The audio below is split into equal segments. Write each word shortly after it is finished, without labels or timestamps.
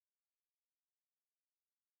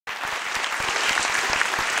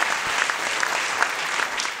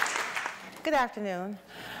Good afternoon.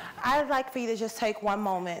 I'd like for you to just take one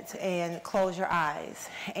moment and close your eyes.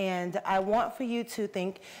 And I want for you to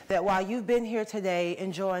think that while you've been here today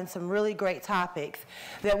enjoying some really great topics,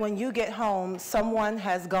 that when you get home, someone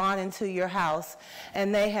has gone into your house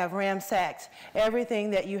and they have ransacked everything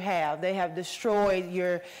that you have. They have destroyed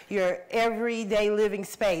your everyday living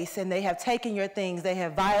space, and they have taken your things. They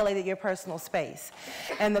have violated your personal space.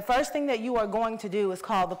 And the first thing that you are going to do is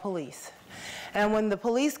call the police. And when the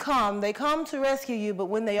police come, they come to rescue you, but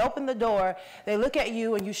when they open the door, they look at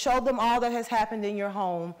you and you show them all that has happened in your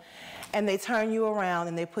home, and they turn you around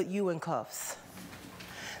and they put you in cuffs.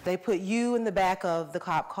 They put you in the back of the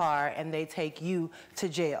cop car and they take you to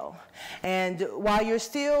jail. And while you're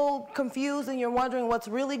still confused and you're wondering what's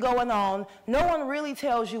really going on, no one really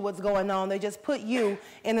tells you what's going on. They just put you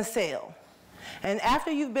in a cell. And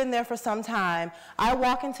after you've been there for some time, I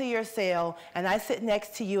walk into your cell and I sit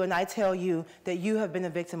next to you and I tell you that you have been a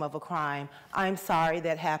victim of a crime. I'm sorry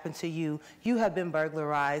that happened to you. You have been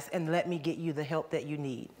burglarized, and let me get you the help that you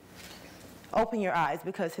need. Open your eyes,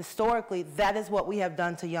 because historically that is what we have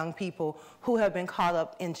done to young people who have been caught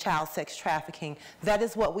up in child sex trafficking. That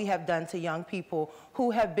is what we have done to young people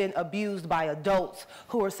who have been abused by adults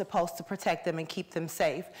who are supposed to protect them and keep them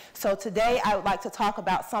safe. So today I would like to talk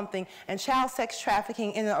about something in child sex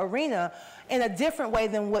trafficking in an arena in a different way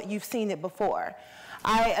than what you've seen it before.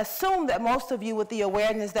 I assume that most of you, with the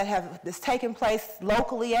awareness that's taken place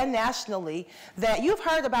locally and nationally, that you've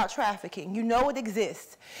heard about trafficking. You know it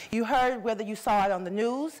exists. You heard, whether you saw it on the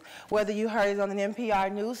news, whether you heard it on an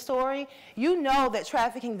NPR news story, you know that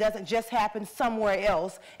trafficking doesn't just happen somewhere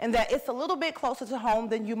else, and that it's a little bit closer to home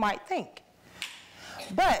than you might think.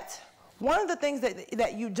 But one of the things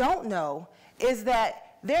that you don't know is that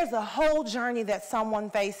there's a whole journey that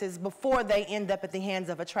someone faces before they end up at the hands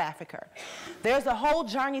of a trafficker. There's a whole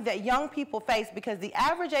journey that young people face, because the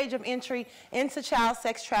average age of entry into child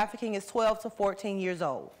sex trafficking is 12 to 14 years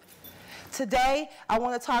old. Today, I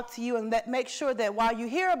want to talk to you and make sure that while you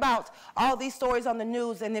hear about all these stories on the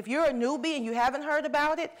news, and if you're a newbie and you haven't heard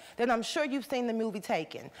about it, then I'm sure you've seen the movie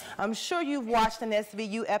Taken. I'm sure you've watched an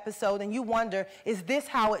SVU episode and you wonder, is this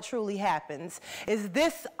how it truly happens? Is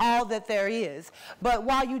this all that there is? But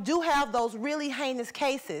while you do have those really heinous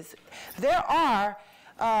cases, there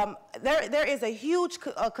is a huge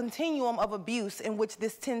continuum of abuse in which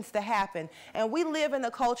this tends to happen. And we live in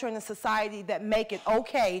a culture and a society that make it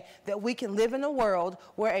okay that we can live in a world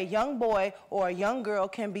where a young boy or a young girl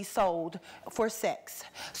can be sold for sex.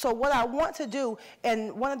 So what I want to do,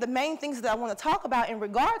 and one of the main things that I want to talk about in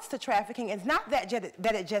regards to trafficking, is not that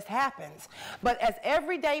it just happens, but as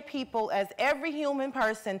everyday people, as every human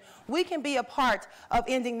person, we can be a part of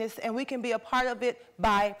ending this, and we can be a part of it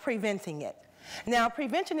by preventing it. Now,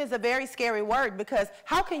 prevention is a very scary word, because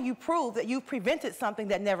how can you prove that you've prevented something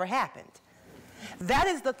that never happened? That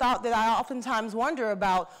is the thought that I oftentimes wonder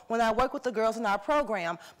about when I work with the girls in our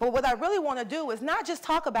program. But what I really want to do is not just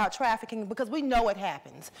talk about trafficking, because we know it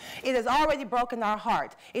happens. It has already broken our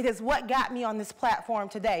heart. It is what got me on this platform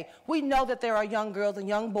today. We know that there are young girls and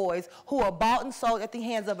young boys who are bought and sold at the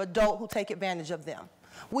hands of adults who take advantage of them.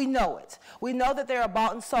 We know it. We know that they are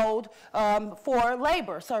bought and sold for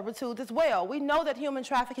labor servitude as well. We know that human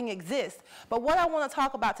trafficking exists. But what I want to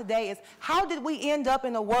talk about today is, how did we end up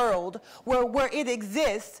in a world where it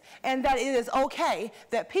exists, and that it is okay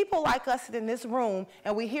that people like us sit in this room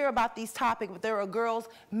and we hear about these topics, but there are girls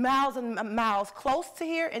miles and miles close to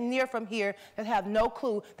here and near from here that have no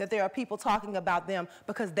clue that there are people talking about them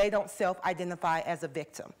because they don't self-identify as a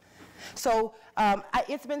victim. So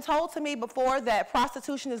it's been told to me before that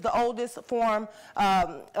prostitution is the oldest form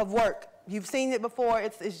of work. You've seen it before.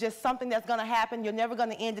 It's just something that's going to happen. You're never going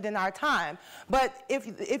to end it in our time. But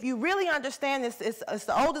if you really understand this, it's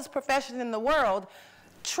the oldest profession in the world.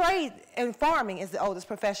 Trade and farming is the oldest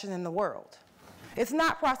profession in the world. It's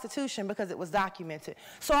not prostitution, because it was documented.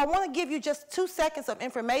 So I want to give you just 2 seconds of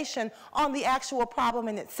information on the actual problem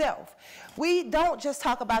in itself. We don't just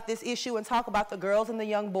talk about this issue and talk about the girls and the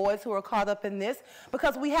young boys who are caught up in this,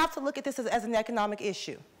 because we have to look at this as an economic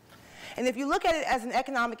issue. And if you look at it as an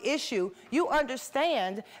economic issue, you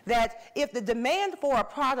understand that if the demand for a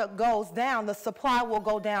product goes down, the supply will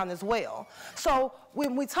go down as well. So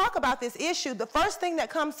when we talk about this issue, the first thing that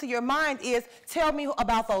comes to your mind is, tell me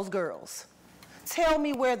about those girls. Tell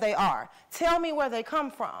me where they are. Tell me where they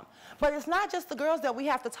come from. But it's not just the girls that we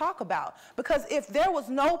have to talk about, because if there was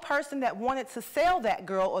no person that wanted to sell that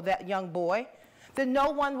girl or that young boy, then no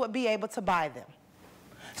one would be able to buy them.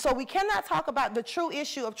 So we cannot talk about the true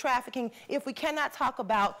issue of trafficking if we cannot talk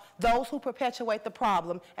about those who perpetuate the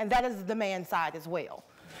problem, and that is the demand side as well.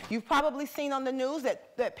 You've probably seen on the news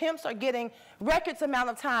that pimps are getting records amount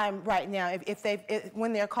of time right now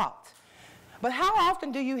when they're caught. But how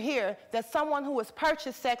often do you hear that someone who has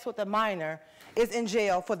purchased sex with a minor is in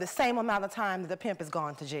jail for the same amount of time that the pimp has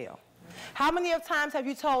gone to jail? How many of times have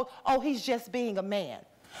you told, oh, he's just being a man?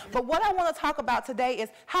 But what I want to talk about today is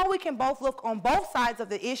how we can both look on both sides of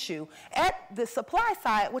the issue. At the supply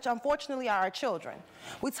side, which unfortunately are our children.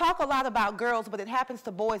 We talk a lot about girls, but it happens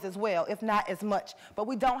to boys as well, if not as much. But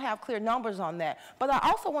we don't have clear numbers on that. But I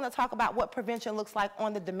also want to talk about what prevention looks like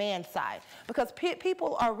on the demand side. Because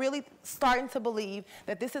people are really starting to believe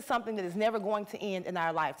that this is something that is never going to end in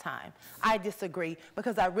our lifetime. I disagree,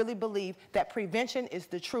 because I really believe that prevention is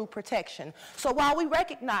the true protection. So while we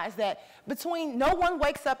recognize that no one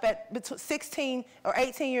wakes up at 16 or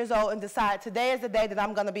 18 years old and decide today is the day that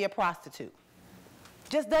I'm going to be a prostitute.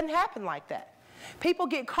 Just doesn't happen like that. People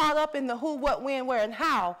get caught up in the who, what, when, where, and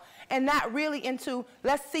how, and not really into,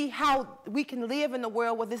 let's see how we can live in a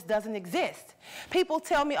world where this doesn't exist. People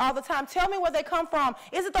tell me all the time, tell me where they come from.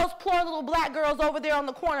 Is it those poor little black girls over there on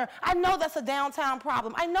the corner? I know that's a downtown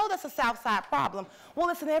problem. I know that's a South Side problem. Well,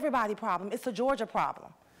 it's an everybody problem. It's a Georgia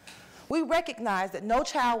problem. We recognize that no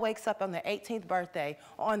child wakes up on their 18th birthday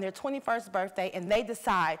or on their 21st birthday and they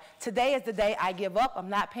decide, today is the day I give up, I'm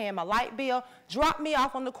not paying my light bill, drop me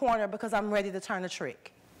off on the corner because I'm ready to turn a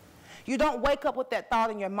trick. You don't wake up with that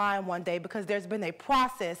thought in your mind one day because there's been a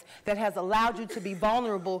process that has allowed you to be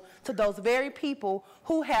vulnerable to those very people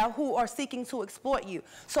who are seeking to exploit you.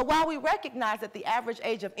 So while we recognize that the average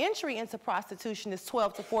age of entry into prostitution is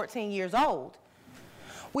 12 to 14 years old,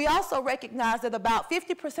 we also recognize that about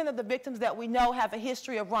 50% of the victims that we know have a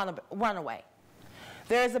history of runaway.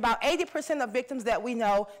 There's about 80% of victims that we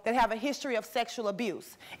know that have a history of sexual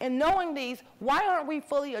abuse. And knowing these, why aren't we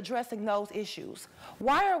fully addressing those issues?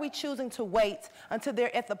 Why are we choosing to wait until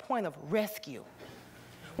they're at the point of rescue?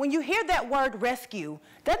 When you hear that word rescue,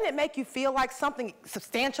 doesn't it make you feel like something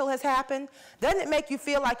substantial has happened? Doesn't it make you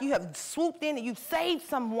feel like you have swooped in and you've saved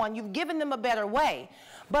someone, you've given them a better way?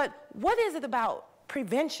 But what is it about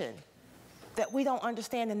prevention that we don't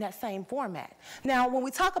understand in that same format? Now, when we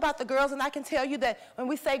talk about the girls, and I can tell you that when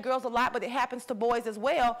we say girls a lot, but it happens to boys as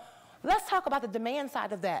well, let's talk about the demand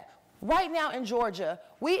side of that. Right now in Georgia,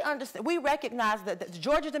 we recognize that the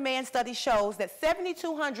Georgia Demand Study shows that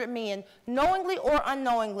 7,200 men, knowingly or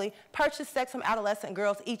unknowingly, purchase sex from adolescent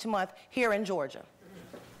girls each month here in Georgia.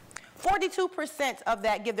 42% of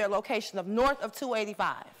that give their location of north of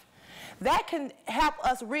 285. That can help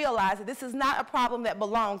us realize that this is not a problem that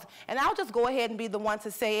belongs, and I'll just go ahead and be the one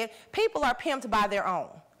to say it, people are pimped by their own.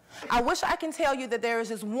 I wish I can tell you that there is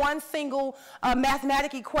this one single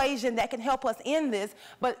mathematic equation that can help us in this,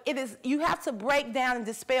 but you have to break down and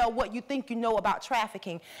dispel what you think you know about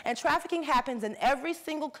trafficking. And trafficking happens in every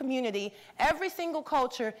single community, every single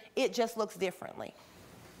culture, it just looks differently.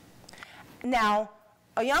 Now,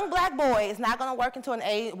 a young black boy is not going to walk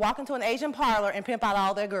into an Asian parlor and pimp out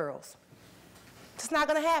all their girls. It's not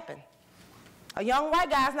going to happen. A young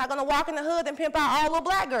white guy is not going to walk in the hood and pimp out all the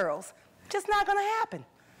black girls. Just not going to happen.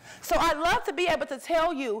 So I'd love to be able to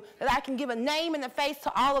tell you that I can give a name and a face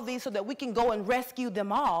to all of these so that we can go and rescue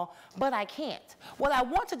them all, but I can't. What I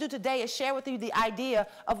want to do today is share with you the idea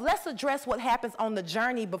of let's address what happens on the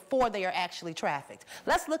journey before they are actually trafficked.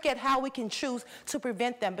 Let's look at how we can choose to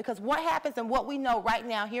prevent them, because what happens and what we know right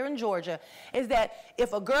now here in Georgia is that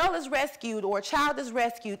if a girl is rescued or a child is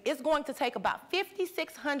rescued, it's going to take about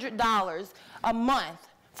 $5,600 a month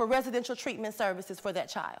for residential treatment services for that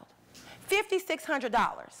child.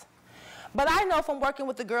 $5,600. But I know from working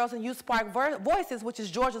with the girls in youthSpark Voices, which is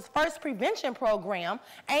Georgia's first prevention program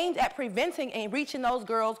aimed at preventing and reaching those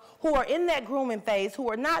girls who are in that grooming phase, who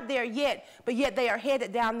are not there yet, but yet they are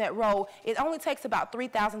headed down that road, it only takes about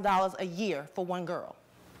 $3,000 a year for one girl.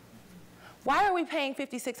 Why are we paying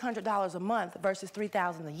 $5,600 a month versus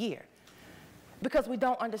 $3,000 a year? Because we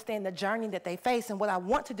don't understand the journey that they face, and what I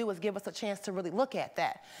want to do is give us a chance to really look at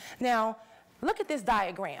that. Now, look at this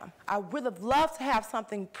diagram. I would have loved to have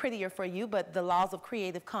something prettier for you, but the laws of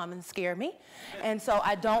Creative Commons scare me. And so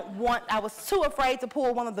I was too afraid to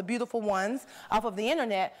pull one of the beautiful ones off of the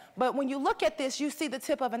internet. But when you look at this, you see the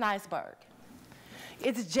tip of an iceberg.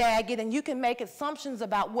 It's jagged, and you can make assumptions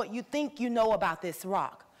about what you think you know about this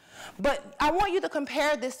rock. But I want you to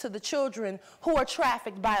compare this to the children who are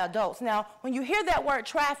trafficked by adults. Now, when you hear that word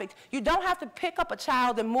trafficked, you don't have to pick up a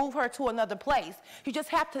child and move her to another place. You just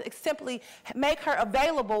have to simply make her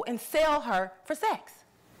available and sell her for sex.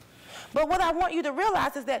 But what I want you to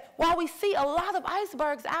realize is that while we see a lot of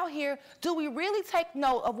icebergs out here, do we really take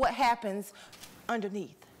note of what happens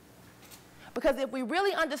underneath? Because if we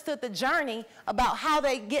really understood the journey about how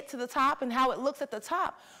they get to the top and how it looks at the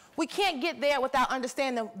top, we can't get there without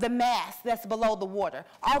understanding the mass that's below the water,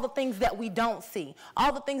 all the things that we don't see,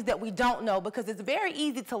 all the things that we don't know, because it's very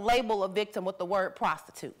easy to label a victim with the word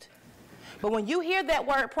prostitute. But when you hear that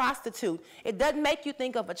word prostitute, it doesn't make you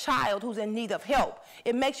think of a child who's in need of help.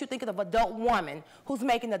 It makes you think of an adult woman who's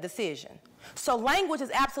making a decision. So language is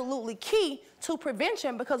absolutely key to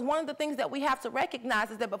prevention, because one of the things that we have to recognize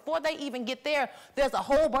is that before they even get there, there's a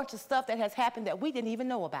whole bunch of stuff that has happened that we didn't even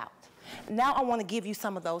know about. Now I want to give you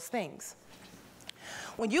some of those things.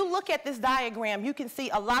 When you look at this diagram, you can see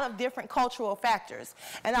a lot of different cultural factors.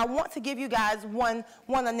 And I want to give you guys one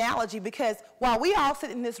analogy, because while we all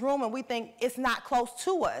sit in this room and we think it's not close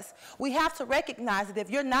to us, we have to recognize that if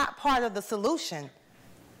you're not part of the solution,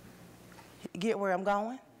 you get where I'm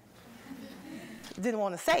going? Didn't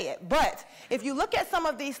want to say it, but if you look at some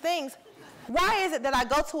of these things, why is it that I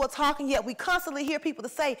go to a talk and yet we constantly hear people to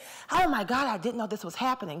say, oh my God, I didn't know this was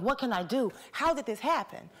happening. What can I do? How did this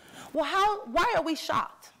happen? Well, why are we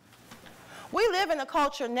shocked? We live in a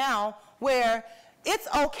culture now where it's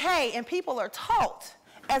okay and people are taught.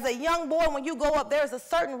 As a young boy, when you go up, there's a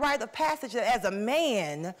certain rite of passage that as a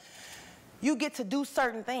man, you get to do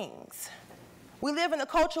certain things. We live in a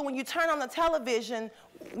culture when you turn on the television,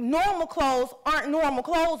 normal clothes aren't normal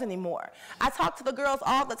clothes anymore. I talk to the girls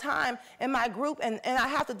all the time in my group, and I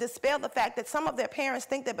have to dispel the fact that some of their parents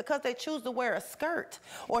think that because they choose to wear a skirt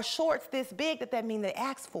or shorts this big, that means they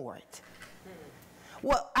ask for it.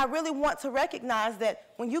 Well, I really want to recognize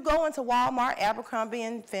that when you go into Walmart, Abercrombie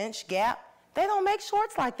and Finch, Gap, they don't make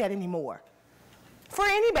shorts like that anymore for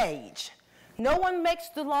any age. No one makes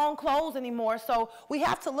the long clothes anymore, so we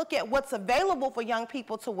have to look at what's available for young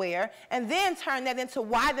people to wear and then turn that into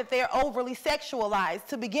why that they're overly sexualized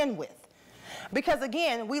to begin with. Because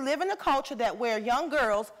again, we live in a culture that where young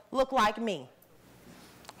girls look like me.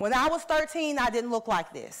 When I was 13, I didn't look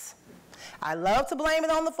like this. I love to blame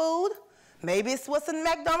it on the food. Maybe it's what's in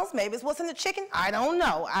McDonald's, maybe it's what's in the chicken. I don't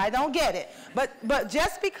know. I don't get it. But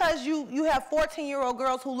just because you have 14-year-old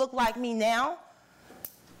girls who look like me now,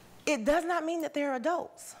 it does not mean that they're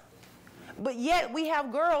adults. But yet we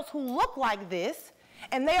have girls who look like this,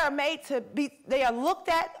 and they are looked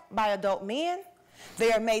at by adult men.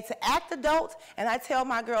 They are made to act adult, and I tell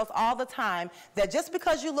my girls all the time that just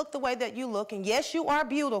because you look the way that you look, and yes, you are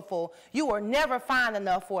beautiful, you are never fine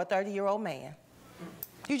enough for a 30-year-old man.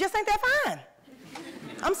 You just ain't that fine.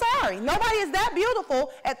 I'm sorry. Nobody is that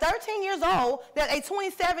beautiful at 13 years old that a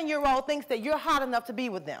 27-year-old thinks that you're hot enough to be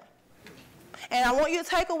with them. And I want you to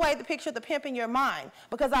take away the picture of the pimp in your mind,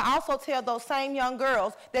 because I also tell those same young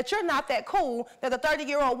girls that you're not that cool that a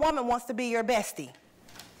 30-year-old woman wants to be your bestie.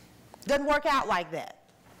 Doesn't work out like that.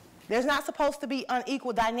 There's not supposed to be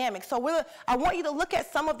unequal dynamics. So I want you to look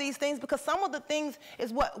at some of these things, because some of the things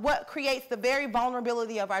is what creates the very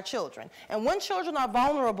vulnerability of our children. And when children are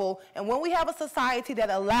vulnerable, and when we have a society that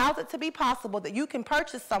allows it to be possible that you can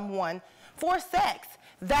purchase someone for sex,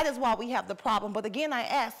 that is why we have the problem. But again, I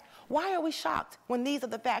ask, why are we shocked when these are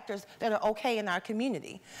the factors that are okay in our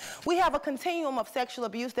community? We have a continuum of sexual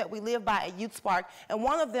abuse that we live by at youthSpark, and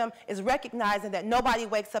one of them is recognizing that nobody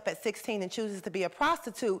wakes up at 16 and chooses to be a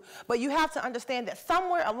prostitute, but you have to understand that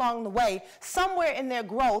somewhere along the way, somewhere in their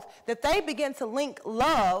growth, that they begin to link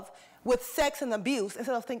love with sex and abuse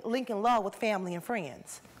instead of linking love with family and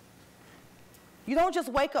friends. You don't just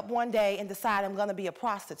wake up one day and decide I'm going to be a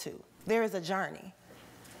prostitute. There is a journey.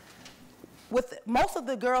 With most of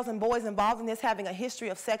the girls and boys involved in this having a history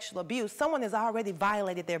of sexual abuse, someone has already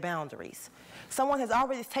violated their boundaries. Someone has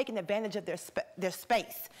already taken advantage of their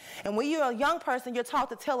space. And when you're a young person, you're taught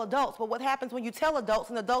to tell adults, but what happens when you tell adults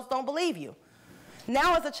and adults don't believe you?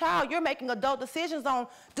 Now as a child, you're making adult decisions on,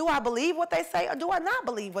 do I believe what they say or do I not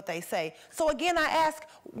believe what they say? So again, I ask,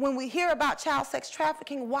 when we hear about child sex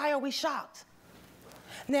trafficking, why are we shocked?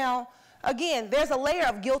 Now, again, there's a layer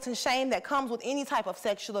of guilt and shame that comes with any type of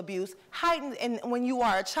sexual abuse, heightened when you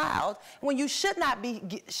are a child. When you should not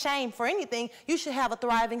be shamed for anything, you should have a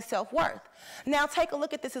thriving self-worth. Now take a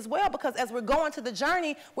look at this as well, because as we're going to the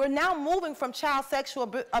journey, we're now moving from child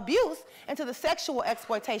sexual abuse into the sexual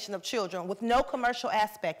exploitation of children with no commercial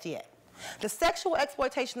aspect yet. The sexual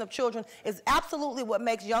exploitation of children is absolutely what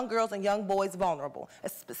makes young girls and young boys vulnerable,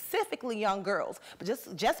 specifically young girls. But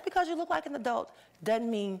just because you look like an adult doesn't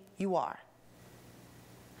mean you are.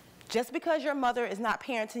 Just because your mother is not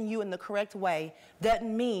parenting you in the correct way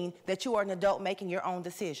doesn't mean that you are an adult making your own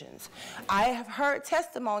decisions. I have heard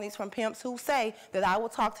testimonies from pimps who say that I will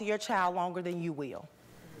talk to your child longer than you will.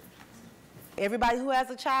 Everybody who has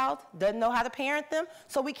a child doesn't know how to parent them.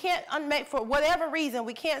 So we can't for whatever reason,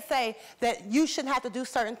 we can't say that you shouldn't have to do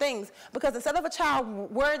certain things, because instead of a child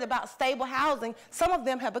worried about stable housing, some of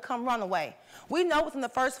them have become runaway. We know within the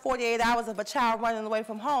first 48 hours of a child running away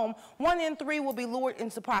from home, 1 in 3 will be lured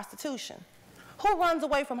into prostitution. Who runs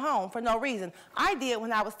away from home for no reason? I did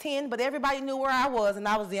when I was 10, but everybody knew where I was, and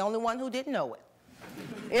I was the only one who didn't know it.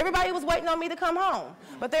 Everybody was waiting on me to come home.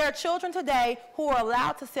 But there are children today who are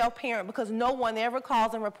allowed to self-parent because no one ever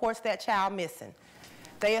calls and reports that child missing.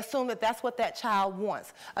 They assume that that's what that child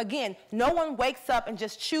wants. Again, no one wakes up and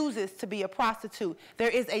just chooses to be a prostitute. There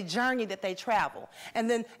is a journey that they travel. And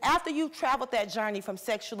then after you've traveled that journey from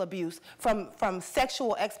sexual abuse, from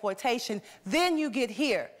sexual exploitation, then you get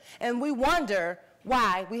here. And we wonder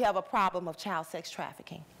why we have a problem of child sex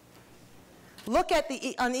trafficking. Look at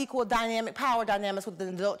the unequal power dynamics with the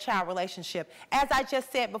adult-child relationship. As I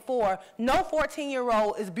just said before, no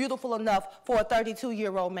 14-year-old is beautiful enough for a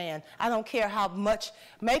 32-year-old man. I don't care how much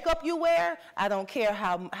makeup you wear. I don't care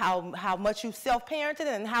how much you've self-parented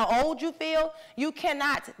and how old you feel. You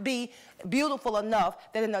cannot be beautiful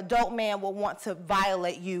enough that an adult man will want to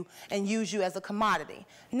violate you and use you as a commodity.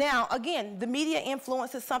 Now, again, the media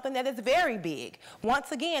influence is something that is very big.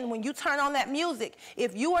 Once again, when you turn on that music,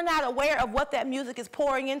 if you are not aware of what that music is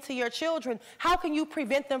pouring into your children, how can you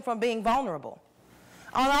prevent them from being vulnerable?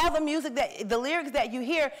 On all the music, the lyrics that you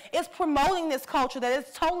hear is promoting this culture that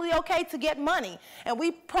it's totally okay to get money. And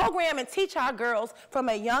we program and teach our girls from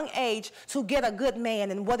a young age to get a good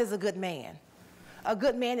man. And what is a good man? A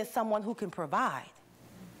good man is someone who can provide.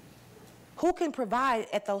 Who can provide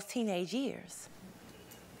at those teenage years?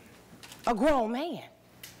 A grown man.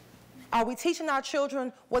 Are we teaching our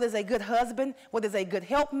children what is a good husband, what is a good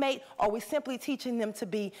helpmate, or are we simply teaching them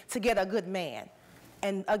to get a good man?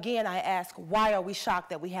 And again, I ask, why are we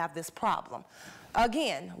shocked that we have this problem?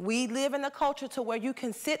 Again, we live in a culture to where you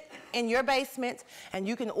can sit in your basement and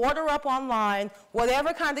you can order up online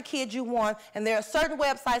whatever kind of kid you want, and there are certain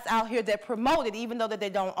websites out here that promote it, even though that they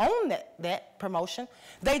don't own that promotion.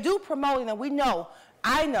 They do promote it, and we know,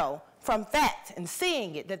 I know from fact and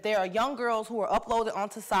seeing it, that there are young girls who are uploaded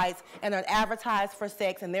onto sites and are advertised for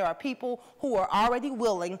sex, and there are people who are already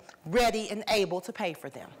willing, ready, and able to pay for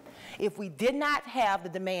them. If we did not have the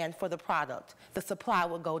demand for the product, the supply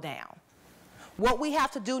would go down. What we have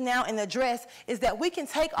to do now and address is that we can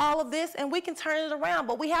take all of this and we can turn it around,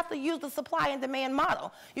 but we have to use the supply and demand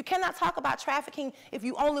model. You cannot talk about trafficking if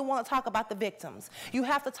you only want to talk about the victims. You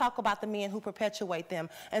have to talk about the men who perpetuate them.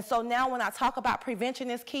 And so now when I talk about prevention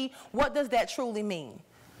is key, what does that truly mean?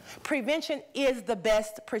 Prevention is the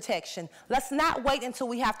best protection. Let's not wait until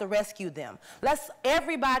we have to rescue them.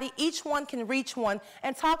 Everybody, each one can reach one,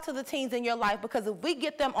 and talk to the teens in your life, because if we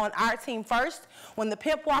get them on our team first, when the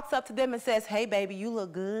pimp walks up to them and says, "Hey baby, you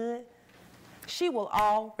look good," she will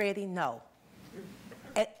already know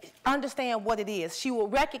and understand what it is. She will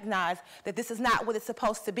recognize that this is not what it's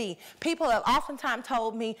supposed to be. People have oftentimes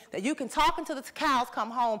told me that you can talk until the cows come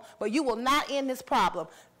home, but you will not end this problem.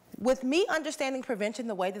 With me understanding prevention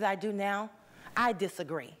the way that I do now, I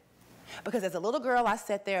disagree. Because as a little girl, I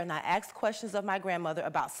sat there and I asked questions of my grandmother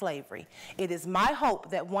about slavery. It is my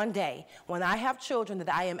hope that one day, when I have children,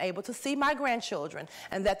 that I am able to see my grandchildren,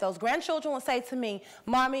 and that those grandchildren will say to me,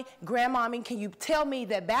 "Mommy, Grandmommy, can you tell me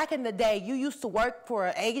that back in the day you used to work for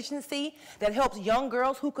an agency that helps young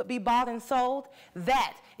girls who could be bought and sold?"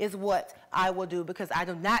 That is what I will do, because I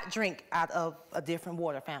do not drink out of a different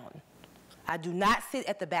water fountain. I do not sit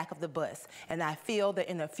at the back of the bus. And I feel that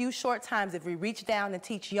in a few short times, if we reach down and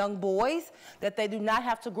teach young boys that they do not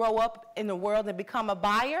have to grow up in the world and become a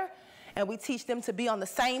buyer, and we teach them to be on the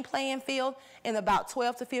same playing field, in about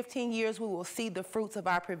 12 to 15 years, we will see the fruits of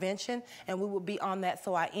our prevention, and we will be on that.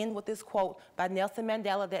 So I end with this quote by Nelson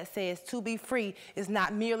Mandela that says, "To be free is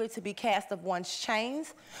not merely to be cast of one's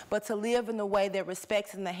chains, but to live in a way that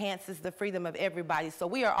respects and enhances the freedom of everybody." So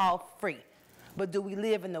we are all free. But do we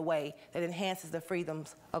live in a way that enhances the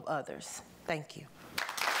freedoms of others? Thank you.